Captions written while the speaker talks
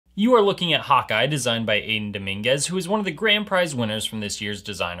You are looking at Hawkeye, designed by Aiden Dominguez, who is one of the grand prize winners from this year's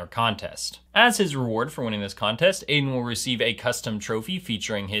designer contest. As his reward for winning this contest, Aiden will receive a custom trophy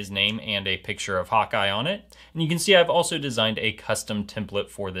featuring his name and a picture of Hawkeye on it. And you can see I've also designed a custom template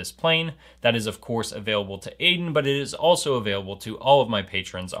for this plane. That is of course available to Aiden, but it is also available to all of my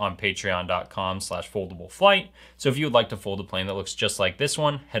patrons on patreon.com/foldableflight. So if you would like to fold a plane that looks just like this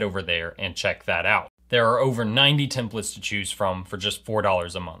one, head over there and check that out. There are over 90 templates to choose from for just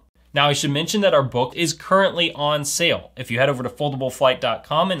 $4 a month. Now I should mention that our book is currently on sale. If you head over to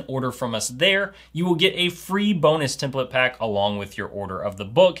foldableflight.com and order from us there, you will get a free bonus template pack along with your order of the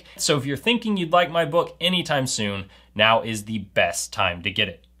book. So if you're thinking you'd like my book anytime soon, now is the best time to get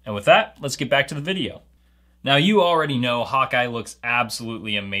it. And with that, let's get back to the video. Now you already know Hawkeye looks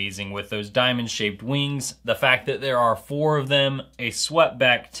absolutely amazing with those diamond-shaped wings, the fact that there are 4 of them, a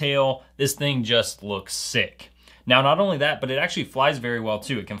swept-back tail. This thing just looks sick. Now not only that, but it actually flies very well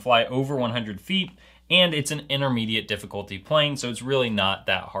too. It can fly over 100 feet, and it's an intermediate difficulty plane, so it's really not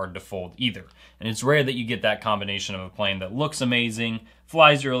that hard to fold either. And it's rare that you get that combination of a plane that looks amazing,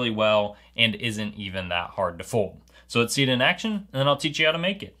 flies really well, and isn't even that hard to fold. So let's see it in action, and then I'll teach you how to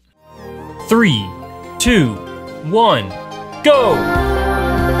make it. 3, 2, 1, go!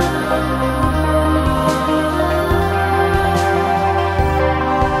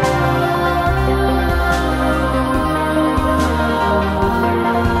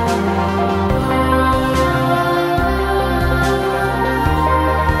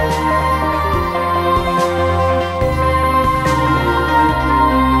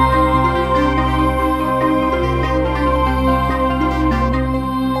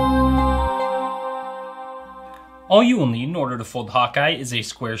 All you will need in order to fold Hawkeye is a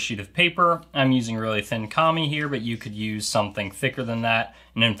square sheet of paper. I'm using really thin kami here, but you could use something thicker than that.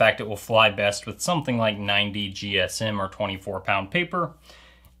 And in fact, it will fly best with something like 90 GSM or 24-pound paper.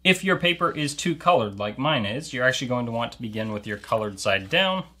 If your paper is too colored like mine is, you're actually going to want to begin with your colored side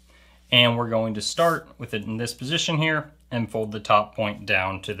down. And we're going to start with it in this position here and fold the top point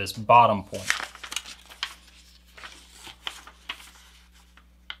down to this bottom point.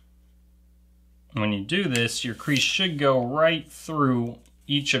 When you do this, your crease should go right through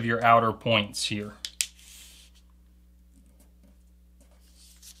each of your outer points here.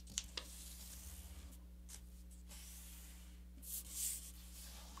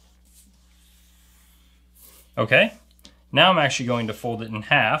 Okay, now I'm actually going to fold it in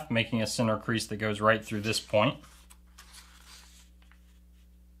half, making a center crease that goes right through this point.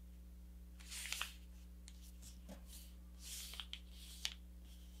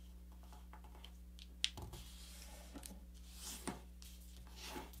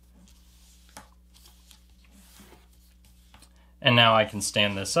 And now I can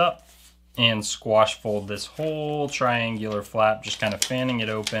stand this up and squash fold this whole triangular flap, just kind of fanning it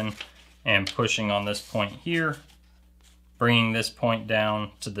open and pushing on this point here, bringing this point down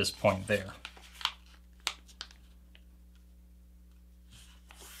to this point there.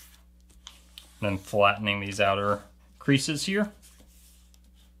 Then flattening these outer creases here.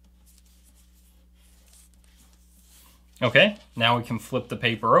 Okay, now we can flip the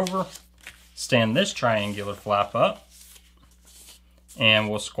paper over, stand this triangular flap up, and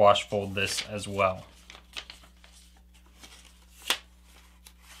we'll squash fold this as well.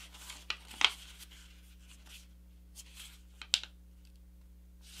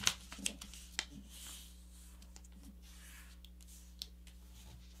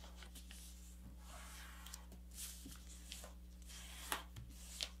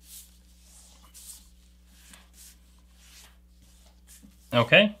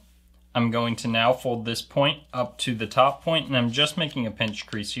 Okay. I'm going to now fold this point up to the top point, and I'm just making a pinch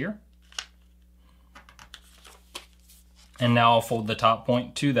crease here. And now I'll fold the top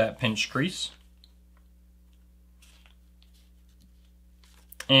point to that pinch crease.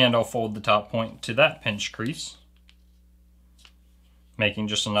 And I'll fold the top point to that pinch crease, making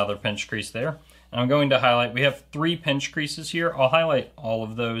just another pinch crease there. And I'm going to highlight, we have 3 pinch creases here. I'll highlight all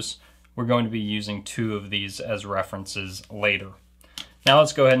of those. We're going to be using 2 of these as references later. Now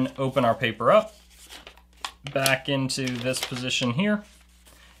let's go ahead and open our paper up, back into this position here,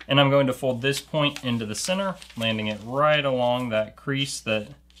 and I'm going to fold this point into the center, landing it right along that crease that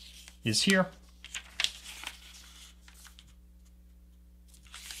is here.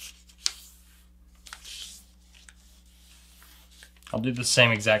 I'll do the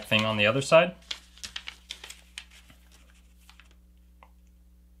same exact thing on the other side.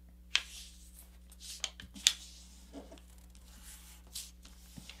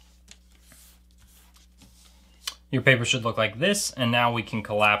 Your paper should look like this, and now we can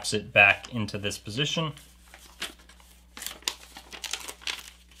collapse it back into this position.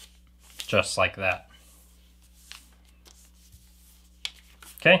 just like that.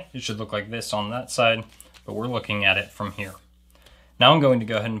 Okay, it should look like this on that side, but we're looking at it from here. Now I'm going to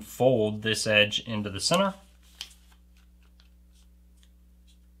go ahead and fold this edge into the center.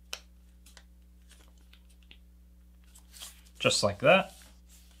 Just like that.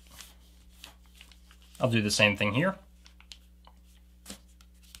 I'll do the same thing here.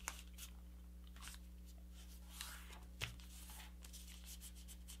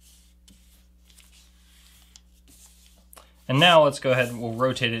 And now let's go ahead and we'll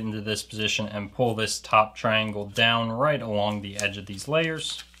rotate it into this position and pull this top triangle down right along the edge of these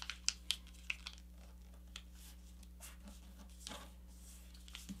layers.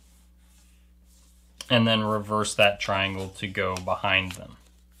 And then reverse that triangle to go behind them.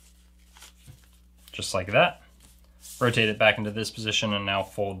 Just like that. Rotate it back into this position and now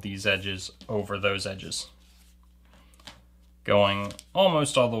fold these edges over those edges. Going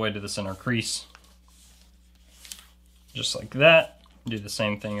almost all the way to the center crease. Just like that. Do the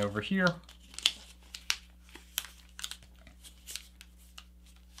same thing over here.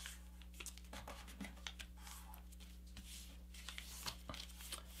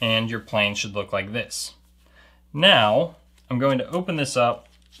 And your plane should look like this. Now, I'm going to open this up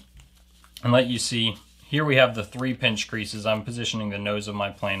and let you see, here we have the 3 pinch creases. I'm positioning the nose of my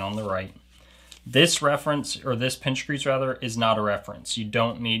plane on the right. This reference, or this pinch crease rather, is not a reference. You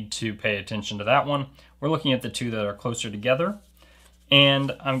don't need to pay attention to that one. We're looking at the 2 that are closer together.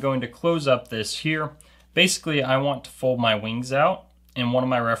 And I'm going to close up this here. Basically, I want to fold my wings out, and one of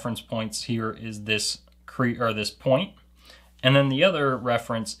my reference points here is this point. And then the other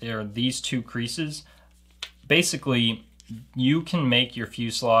reference are these 2 creases. Basically, you can make your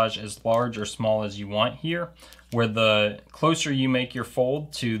fuselage as large or small as you want here, where the closer you make your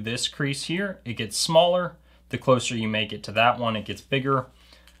fold to this crease here, it gets smaller. The closer you make it to that one, it gets bigger.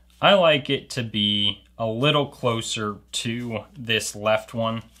 I like it to be a little closer to this left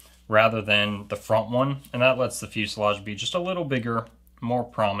one rather than the front one, and that lets the fuselage be just a little bigger, more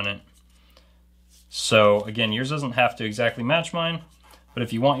prominent. So again, yours doesn't have to exactly match mine, but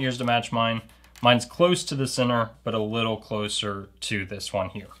if you want yours to match mine, mine's close to the center, but a little closer to this one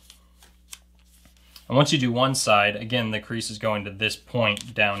here. And once you do one side, again, the crease is going to this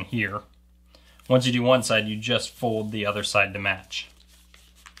point down here. Once you do one side, you just fold the other side to match.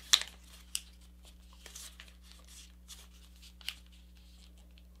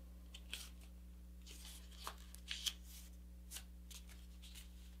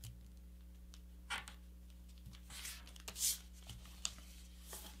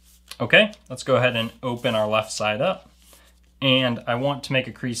 Okay, let's go ahead and open our left side up. And I want to make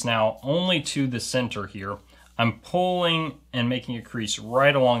a crease now only to the center here. I'm pulling and making a crease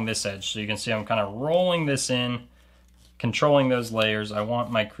right along this edge. So you can see I'm kind of rolling this in, controlling those layers. I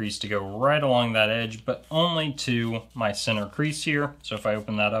want my crease to go right along that edge, but only to my center crease here. So if I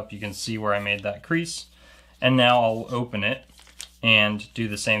open that up, you can see where I made that crease. And now I'll open it and do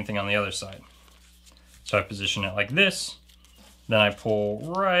the same thing on the other side. So I position it like this. Then I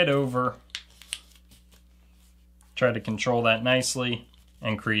pull right over, try to control that nicely,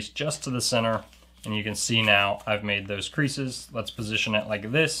 and crease just to the center. And you can see now I've made those creases. Let's position it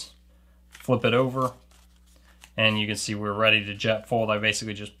like this, flip it over, and you can see we're ready to jet fold. I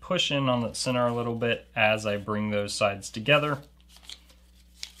basically just push in on the center a little bit as I bring those sides together.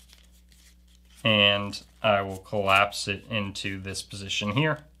 And I will collapse it into this position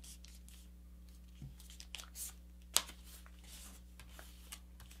here.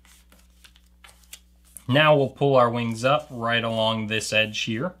 Now we'll pull our wings up right along this edge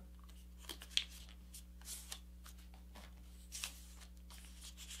here.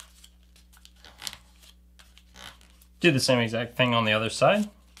 Do the same exact thing on the other side.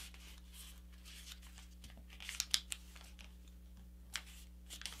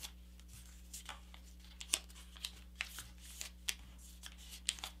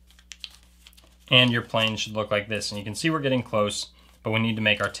 And your plane should look like this. And you can see we're getting close, but we need to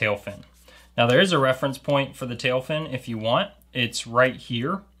make our tail fin. Now there is a reference point for the tail fin if you want. It's right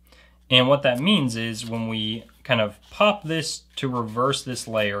here. And what that means is when we kind of pop this to reverse this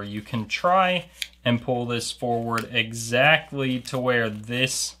layer, you can try and pull this forward exactly to where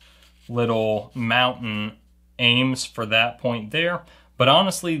this little mountain aims for that point there. But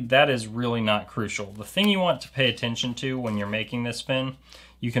honestly, that is really not crucial. The thing you want to pay attention to when you're making this fin,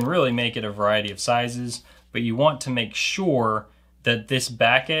 you can really make it a variety of sizes, but you want to make sure that this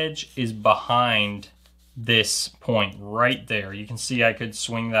back edge is behind this point right there. You can see I could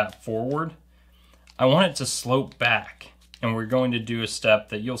swing that forward. I want it to slope back, and we're going to do a step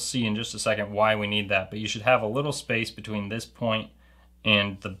that you'll see in just a second why we need that, but you should have a little space between this point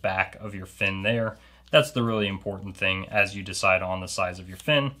and the back of your fin there. That's the really important thing as you decide on the size of your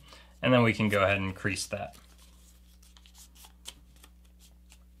fin. And then we can go ahead and crease that.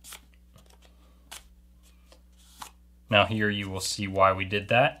 Now here you will see why we did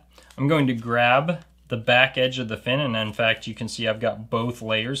that. I'm going to grab the back edge of the fin, and in fact you can see I've got both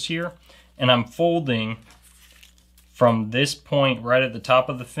layers here, and I'm folding from this point right at the top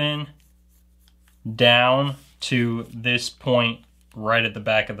of the fin down to this point right at the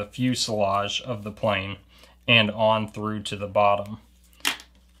back of the fuselage of the plane and on through to the bottom.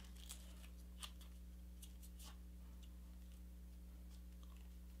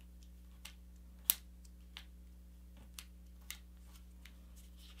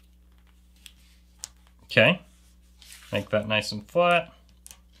 Okay, make that nice and flat.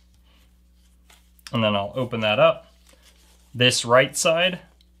 And then I'll open that up. This right side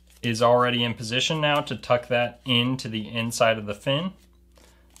is already in position now to tuck that into the inside of the fin,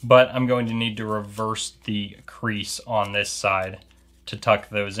 but I'm going to need to reverse the crease on this side to tuck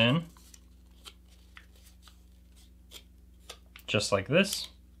those in. Just like this.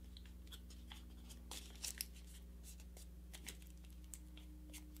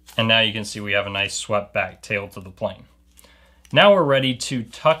 And now you can see we have a nice swept back tail to the plane. Now we're ready to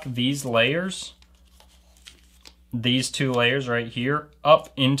tuck these layers, these two layers right here,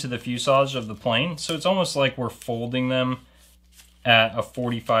 up into the fuselage of the plane. So it's almost like we're folding them at a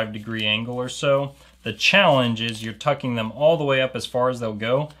 45-degree angle or so. The challenge is you're tucking them all the way up as far as they'll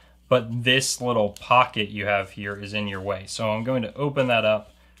go, but this little pocket you have here is in your way. So I'm going to open that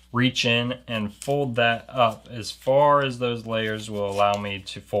up, reach in and fold that up as far as those layers will allow me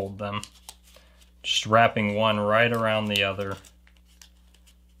to fold them. Just wrapping one right around the other,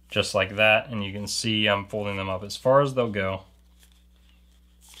 just like that. And you can see I'm folding them up as far as they'll go.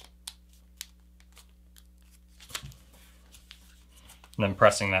 And then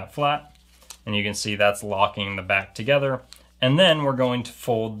pressing that flat, and you can see that's locking the back together. And then we're going to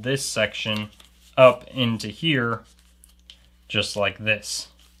fold this section up into here, just like this.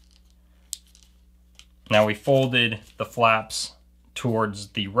 Now we folded the flaps towards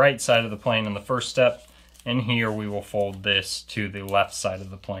the right side of the plane in the first step, and here we will fold this to the left side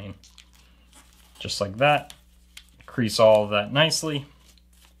of the plane. Just like that. Crease all of that nicely,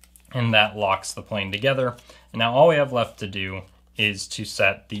 and that locks the plane together. And now all we have left to do is to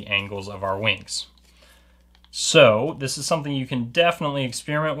set the angles of our wings. So this is something you can definitely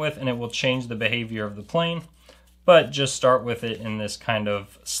experiment with, and it will change the behavior of the plane, but just start with it in this kind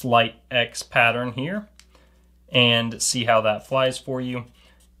of slight X pattern here and see how that flies for you.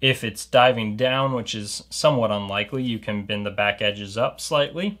 If it's diving down, which is somewhat unlikely, you can bend the back edges up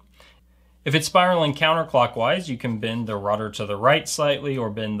slightly. If it's spiraling counterclockwise, you can bend the rudder to the right slightly or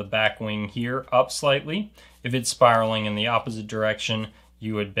bend the back wing here up slightly. If it's spiraling in the opposite direction,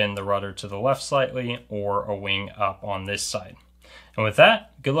 you would bend the rudder to the left slightly or a wing up on this side. And with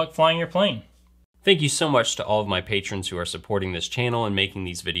that, good luck flying your plane. Thank you so much to all of my patrons who are supporting this channel and making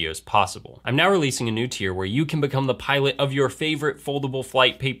these videos possible. I'm now releasing a new tier where you can become the pilot of your favorite foldable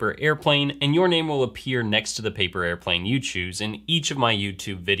flight paper airplane, and your name will appear next to the paper airplane you choose in each of my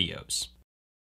YouTube videos.